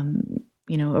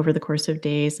 over the course of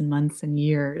days and months and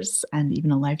years and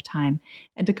even a lifetime,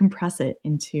 and to compress it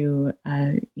into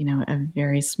a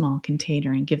very small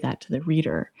container and give that to the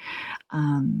reader.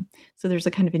 So there's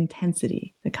a kind of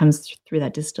intensity that comes through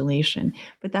that distillation,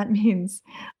 but that means,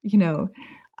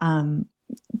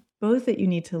 both that you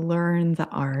need to learn the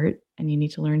art and you need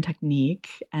to learn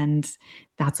technique, and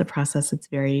that's a process that's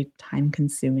very time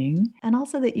consuming. And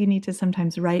also that you need to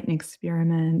sometimes write and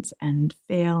experiment and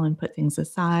fail and put things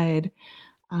aside.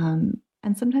 And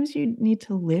sometimes you need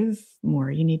to live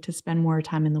more. You need to spend more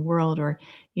time in the world, or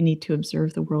you need to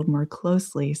observe the world more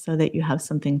closely so that you have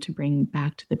something to bring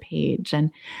back to the page. And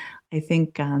I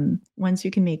think once you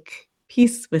can make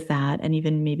peace with that and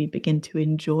even maybe begin to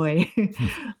enjoy,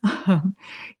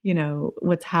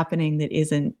 what's happening that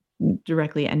isn't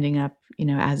directly ending up,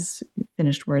 as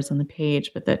finished words on the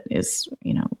page, but that is,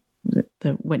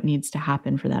 what needs to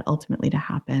happen for that ultimately to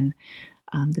happen,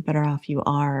 the better off you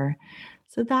are.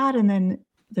 So that, and then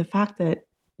the fact that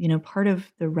part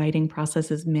of the writing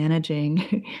process is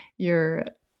managing your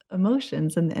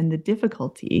emotions and the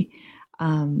difficulty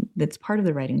that's part of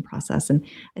the writing process. And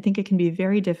I think it can be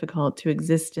very difficult to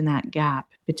exist in that gap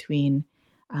between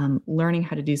learning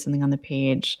how to do something on the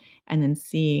page and then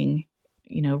seeing,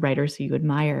 writers who you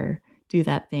admire do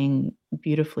that thing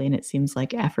beautifully and it seems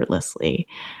like effortlessly.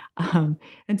 And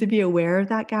to be aware of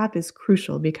that gap is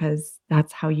crucial because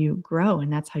that's how you grow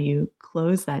and that's how you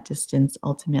close that distance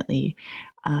ultimately.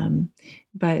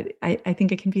 But I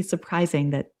think it can be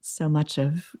surprising that so much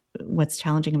of what's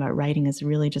challenging about writing is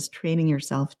really just training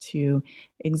yourself to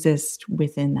exist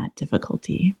within that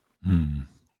difficulty.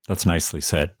 That's nicely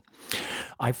said.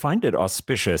 I find it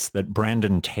auspicious that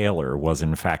Brandon Taylor was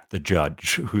in fact the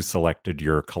judge who selected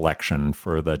your collection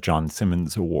for the John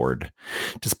Simmons Award.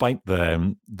 Despite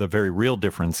the very real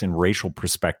difference in racial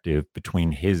perspective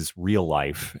between his real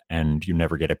life and You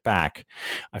Never Get It Back,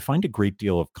 I find a great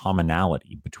deal of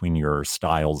commonality between your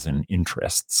styles and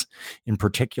interests. In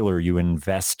particular, you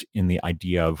invest in the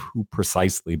idea of who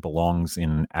precisely belongs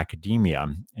in academia,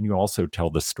 and you also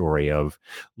tell the story of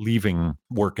leaving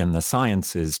work in the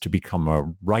sciences to become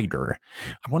a writer.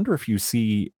 I wonder if you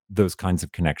see those kinds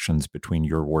of connections between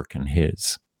your work and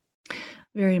his.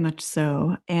 Very much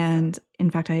so. And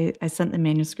in fact, I sent the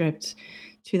manuscript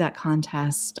to that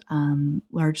contest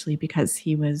largely because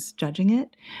he was judging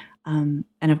it. And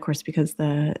of course, because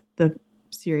the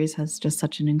series has just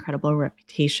such an incredible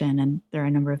reputation. And there are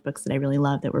a number of books that I really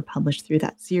love that were published through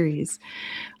that series.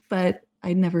 But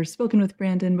I'd never spoken with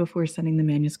Brandon before sending the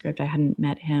manuscript. I hadn't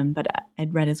met him, but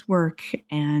I'd read his work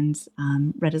and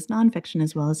read his nonfiction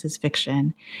as well as his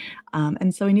fiction.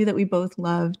 And so I knew that we both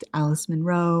loved Alice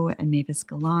Munro and Mavis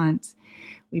Gallant.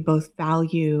 We both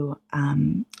value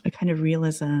a kind of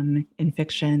realism in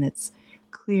fiction that's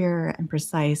clear and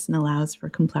precise and allows for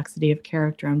complexity of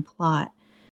character and plot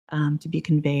to be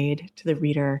conveyed to the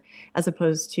reader, as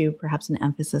opposed to perhaps an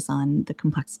emphasis on the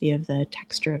complexity of the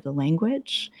texture of the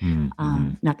language.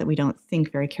 Not that we don't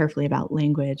think very carefully about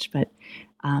language, but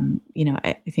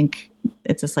I think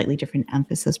it's a slightly different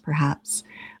emphasis, perhaps.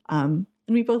 And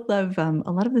we both love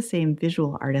a lot of the same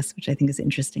visual artists, which I think is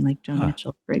interesting, like Joan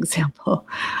Mitchell, for example.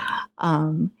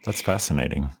 That's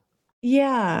fascinating.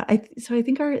 Yeah, so I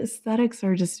think our aesthetics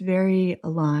are just very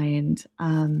aligned.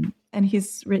 And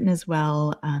he's written as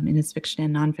well in his fiction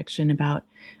and nonfiction about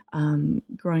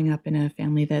growing up in a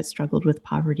family that struggled with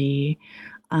poverty.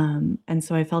 And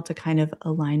so I felt a kind of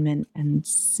alignment and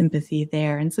sympathy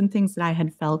there, and some things that I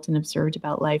had felt and observed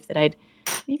about life that I'd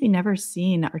maybe never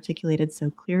seen articulated so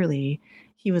clearly,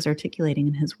 he was articulating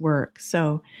in his work.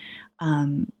 So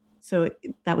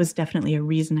that was definitely a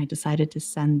reason I decided to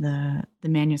send the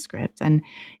manuscript. And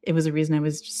it was a reason I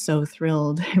was just so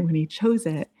thrilled when he chose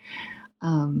it.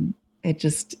 It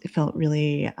just felt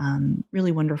really,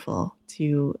 really wonderful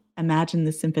to imagine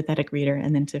the sympathetic reader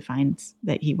and then to find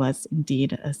that he was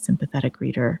indeed a sympathetic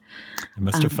reader. It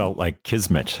must have felt like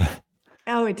kismet.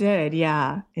 Oh, it did.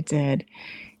 Yeah, it did.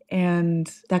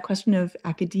 And that question of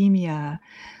academia,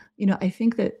 I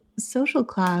think that social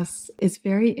class is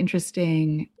very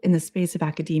interesting in the space of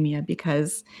academia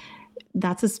because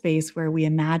that's a space where we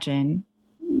imagine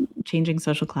changing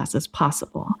social class is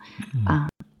possible.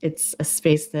 It's a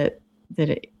space that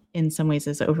in some ways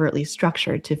is overtly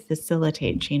structured to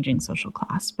facilitate changing social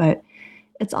class. But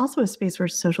it's also a space where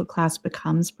social class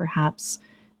becomes perhaps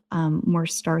more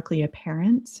starkly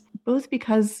apparent, both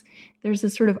because there's a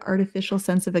sort of artificial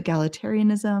sense of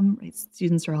egalitarianism, right?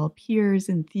 Students are all peers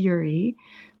in theory,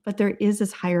 but there is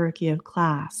this hierarchy of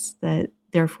class that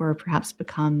therefore perhaps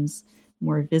becomes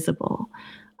more visible.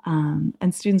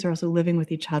 And students are also living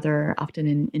with each other,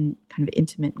 often in kind of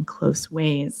intimate and close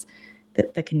ways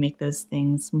that can make those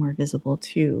things more visible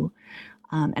too.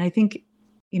 And I think,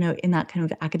 in that kind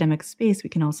of academic space, we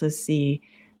can also see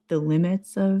the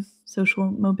limits of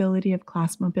social mobility, of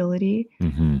class mobility.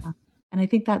 And I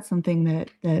think that's something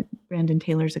that Brandon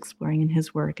Taylor's exploring in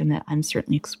his work and that I'm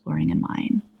certainly exploring in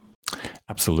mine.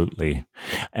 Absolutely.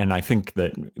 And I think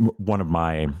that one of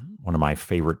my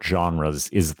favorite genres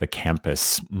is the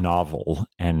campus novel.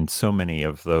 And so many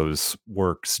of those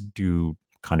works do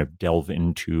kind of delve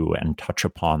into and touch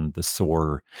upon the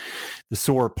sore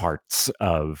parts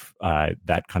of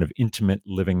that kind of intimate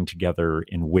living together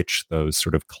in which those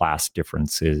sort of class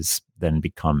differences then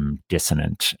become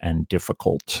dissonant and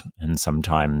difficult, and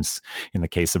sometimes, in the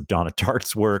case of Donna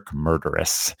Tartt's work,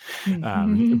 murderous.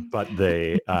 But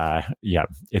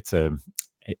it's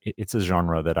it's a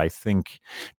genre that I think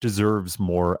deserves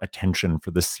more attention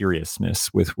for the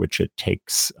seriousness with which it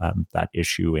takes that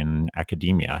issue in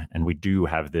academia. And we do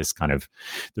have this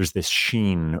there's this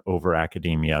sheen over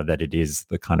academia that it is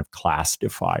the kind of class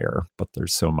defier, but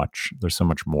there's so much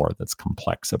more that's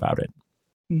complex about it.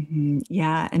 Mm-hmm.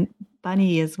 Yeah, and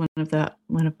Bunny is one of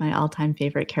my all-time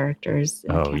favorite characters.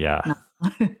 Oh yeah,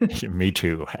 me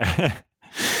too.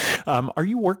 Are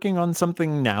you working on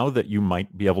something now that you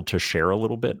might be able to share a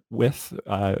little bit with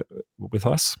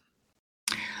us?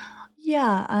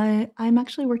 Yeah, I'm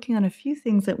actually working on a few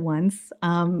things at once,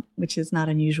 which is not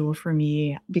unusual for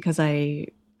me because I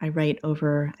write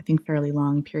over, I think, fairly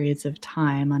long periods of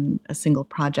time on a single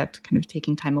project, kind of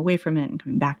taking time away from it and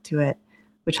coming back to it,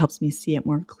 which helps me see it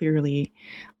more clearly.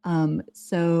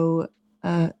 So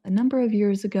a number of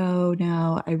years ago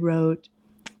now, I wrote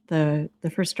the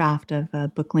first draft of a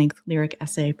book-length lyric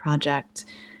essay project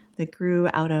that grew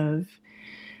out of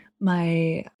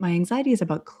my anxieties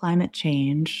about climate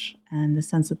change and the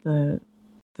sense that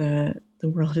the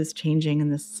world is changing in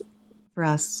this, for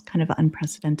us, kind of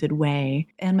unprecedented way.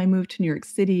 And my move to New York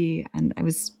City, and I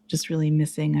was just really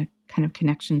missing a kind of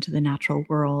connection to the natural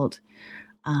world.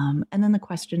 And then the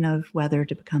question of whether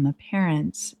to become a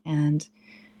parent and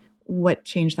what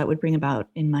change that would bring about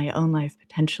in my own life,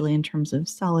 potentially in terms of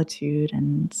solitude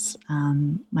and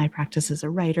my practice as a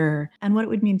writer, and what it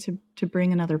would mean to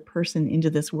bring another person into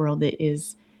this world that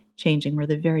is changing, where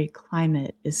the very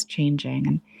climate is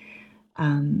changing.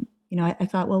 And, I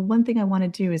thought, well, one thing I want to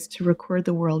do is to record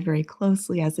the world very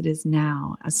closely as it is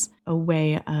now, as a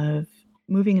way of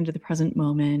moving into the present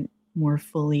moment more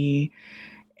fully.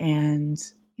 And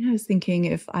I was thinking,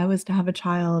 if I was to have a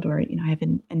child, or I have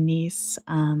a niece,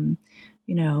 who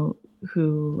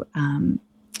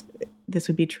this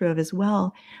would be true of as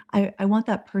well. I want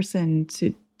that person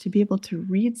to be able to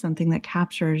read something that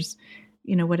captures,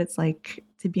 what it's like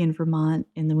to be in Vermont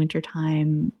in the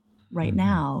wintertime right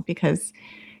now, because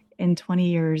in 20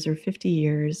 years or 50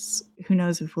 years, who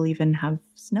knows if we'll even have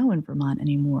snow in Vermont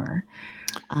anymore.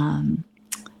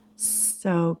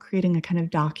 So creating a kind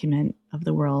of document of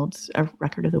the world, a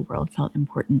record of the world, felt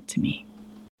important to me.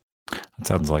 That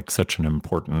sounds like such an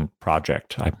important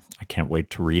project. I can't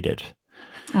wait to read it.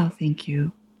 Oh, thank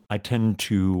you. I tend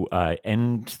to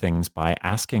end things by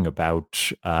asking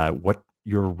about what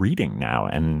you're reading now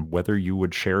and whether you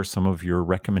would share some of your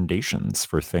recommendations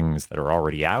for things that are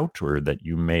already out or that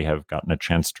you may have gotten a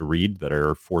chance to read that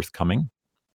are forthcoming.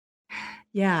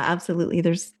 Yeah, absolutely.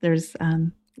 There's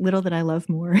little that I love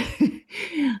more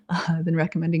than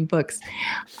recommending books.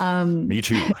 Me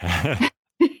too.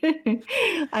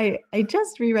 I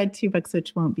just reread 2 books,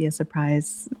 which won't be a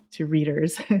surprise to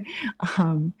readers.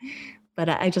 But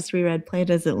I just reread Play It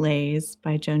As It Lays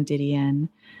by Joan Didion.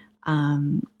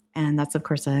 And that's, of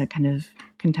course, a kind of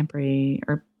contemporary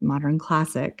or modern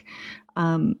classic.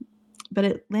 But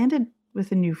it landed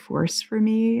with a new force for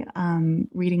me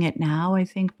reading it now, I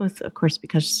think, both, of course,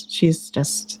 because she's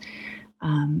just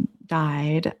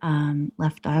died,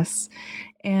 left us.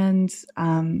 And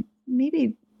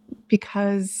maybe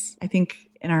because I think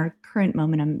in our current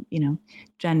moment,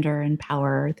 gender and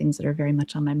power are things that are very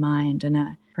much on my mind in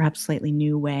a perhaps slightly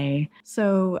new way.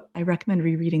 So I recommend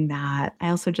rereading that. I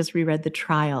also just reread The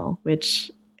Trial, which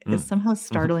is somehow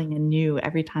startling and new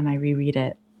every time I reread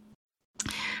it.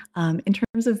 In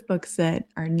terms of books that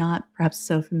are not perhaps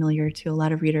so familiar to a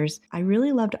lot of readers, I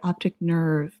really loved Optic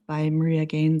Nerve by Maria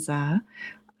Gainza,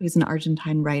 who's an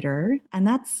Argentine writer. And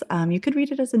that's, you could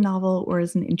read it as a novel or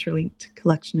as an interlinked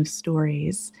collection of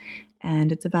stories.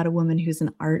 And it's about a woman who's an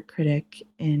art critic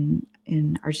in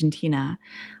Argentina.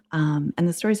 And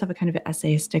the stories have a kind of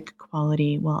essayistic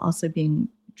quality while also being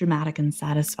dramatic and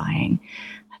satisfying.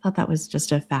 I thought that was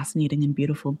just a fascinating and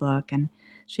beautiful book. And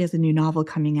she has a new novel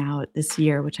coming out this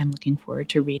year, which I'm looking forward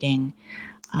to reading.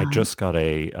 I just got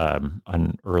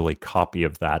an early copy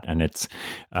of that, and it's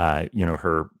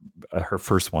her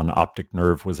first one, Optic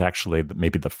Nerve, was actually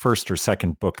maybe the first or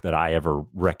second book that I ever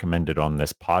recommended on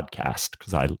this podcast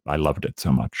because I loved it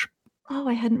so much. Oh,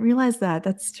 I hadn't realized that.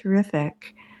 That's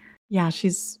terrific. Yeah,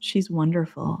 she's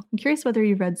wonderful. I'm curious whether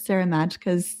you read Sarah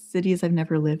Majka's Cities I've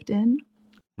Never Lived In.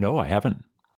 No, I haven't.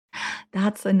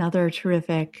 That's another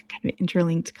terrific kind of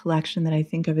interlinked collection that I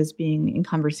think of as being in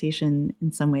conversation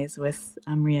in some ways with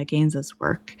Maria Gainza's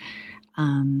work.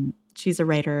 She's a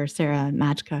writer, Sarah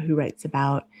Majka, who writes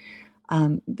about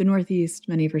the Northeast.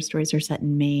 Many of her stories are set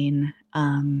in Maine,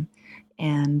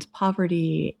 and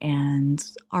poverty and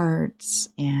art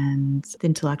and the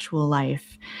intellectual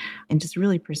life in just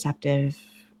really perceptive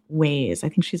ways. I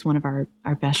think she's one of our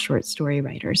best short story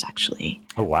writers, actually.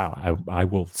 Oh, wow. I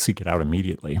will seek it out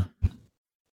immediately.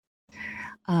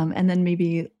 And then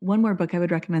maybe one more book I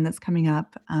would recommend that's coming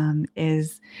up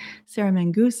is Sarah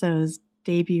Manguso's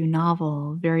debut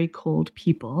novel, Very Cold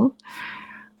People.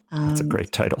 That's a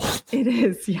great title. It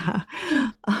is, yeah.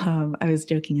 I was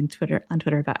joking on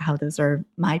Twitter about how those are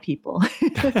my people.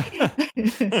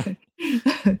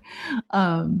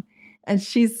 And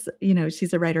she's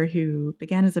a writer who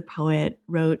began as a poet,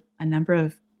 wrote a number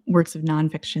of works of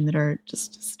nonfiction that are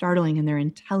just startling in their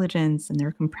intelligence and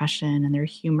their compression and their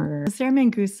humor. Sarah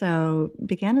Manguso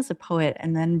began as a poet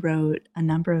and then wrote a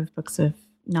number of books of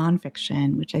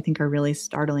nonfiction, which I think are really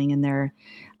startling in their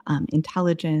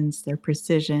intelligence, their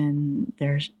precision,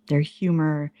 their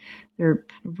humor, their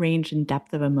kind of range and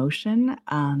depth of emotion,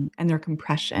 and their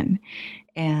compression.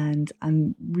 And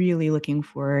I'm really looking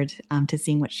forward to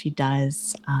seeing what she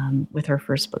does with her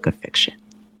first book of fiction.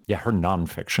 Yeah, her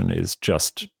nonfiction is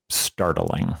just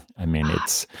startling. I mean,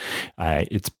 it's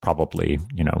probably,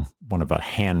 one of a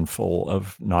handful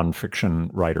of nonfiction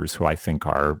writers who I think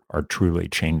are truly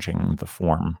changing the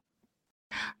form.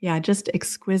 Yeah, just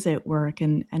exquisite work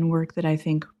and work that I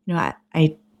think,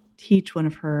 I teach one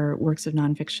of her works of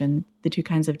nonfiction, The Two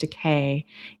Kinds of Decay,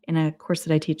 in a course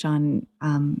that I teach on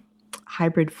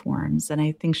hybrid forms. And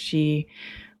I think she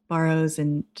borrows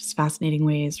in just fascinating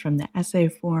ways from the essay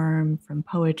form, from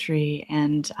poetry,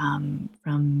 and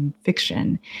from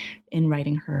fiction in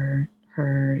writing her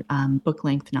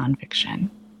book-length nonfiction.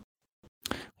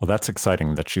 Well, that's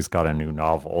exciting that she's got a new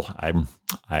novel.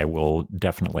 I will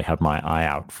definitely have my eye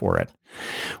out for it.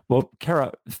 Well,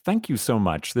 Kara, thank you so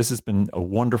much. This has been a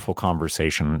wonderful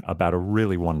conversation about a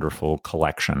really wonderful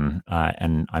collection.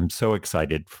 And I'm so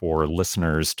excited for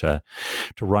listeners to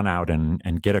run out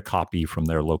and get a copy from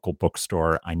their local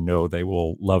bookstore. I know they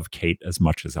will love Kate as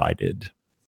much as I did.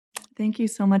 Thank you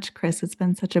so much, Chris. It's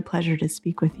been such a pleasure to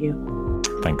speak with you.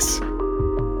 Thanks.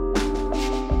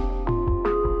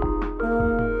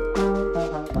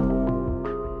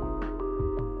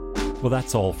 Well,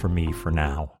 that's all for me for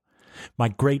now. My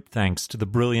great thanks to the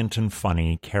brilliant and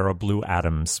funny Kara Blue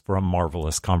Adams for a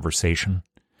marvelous conversation.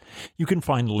 You can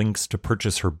find links to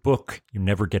purchase her book, You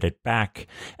Never Get It Back,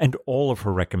 and all of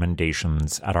her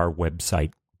recommendations at our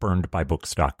website,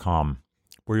 burnedbybooks.com,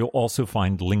 where you'll also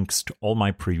find links to all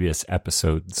my previous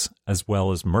episodes, as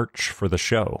well as merch for the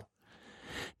show.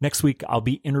 Next week, I'll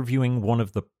be interviewing one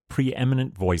of the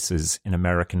preeminent voices in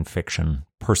American fiction,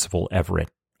 Percival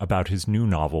Everett, about his new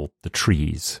novel, The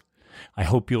Trees. I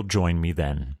hope you'll join me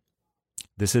then.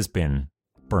 This has been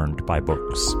Burned by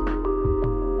Books.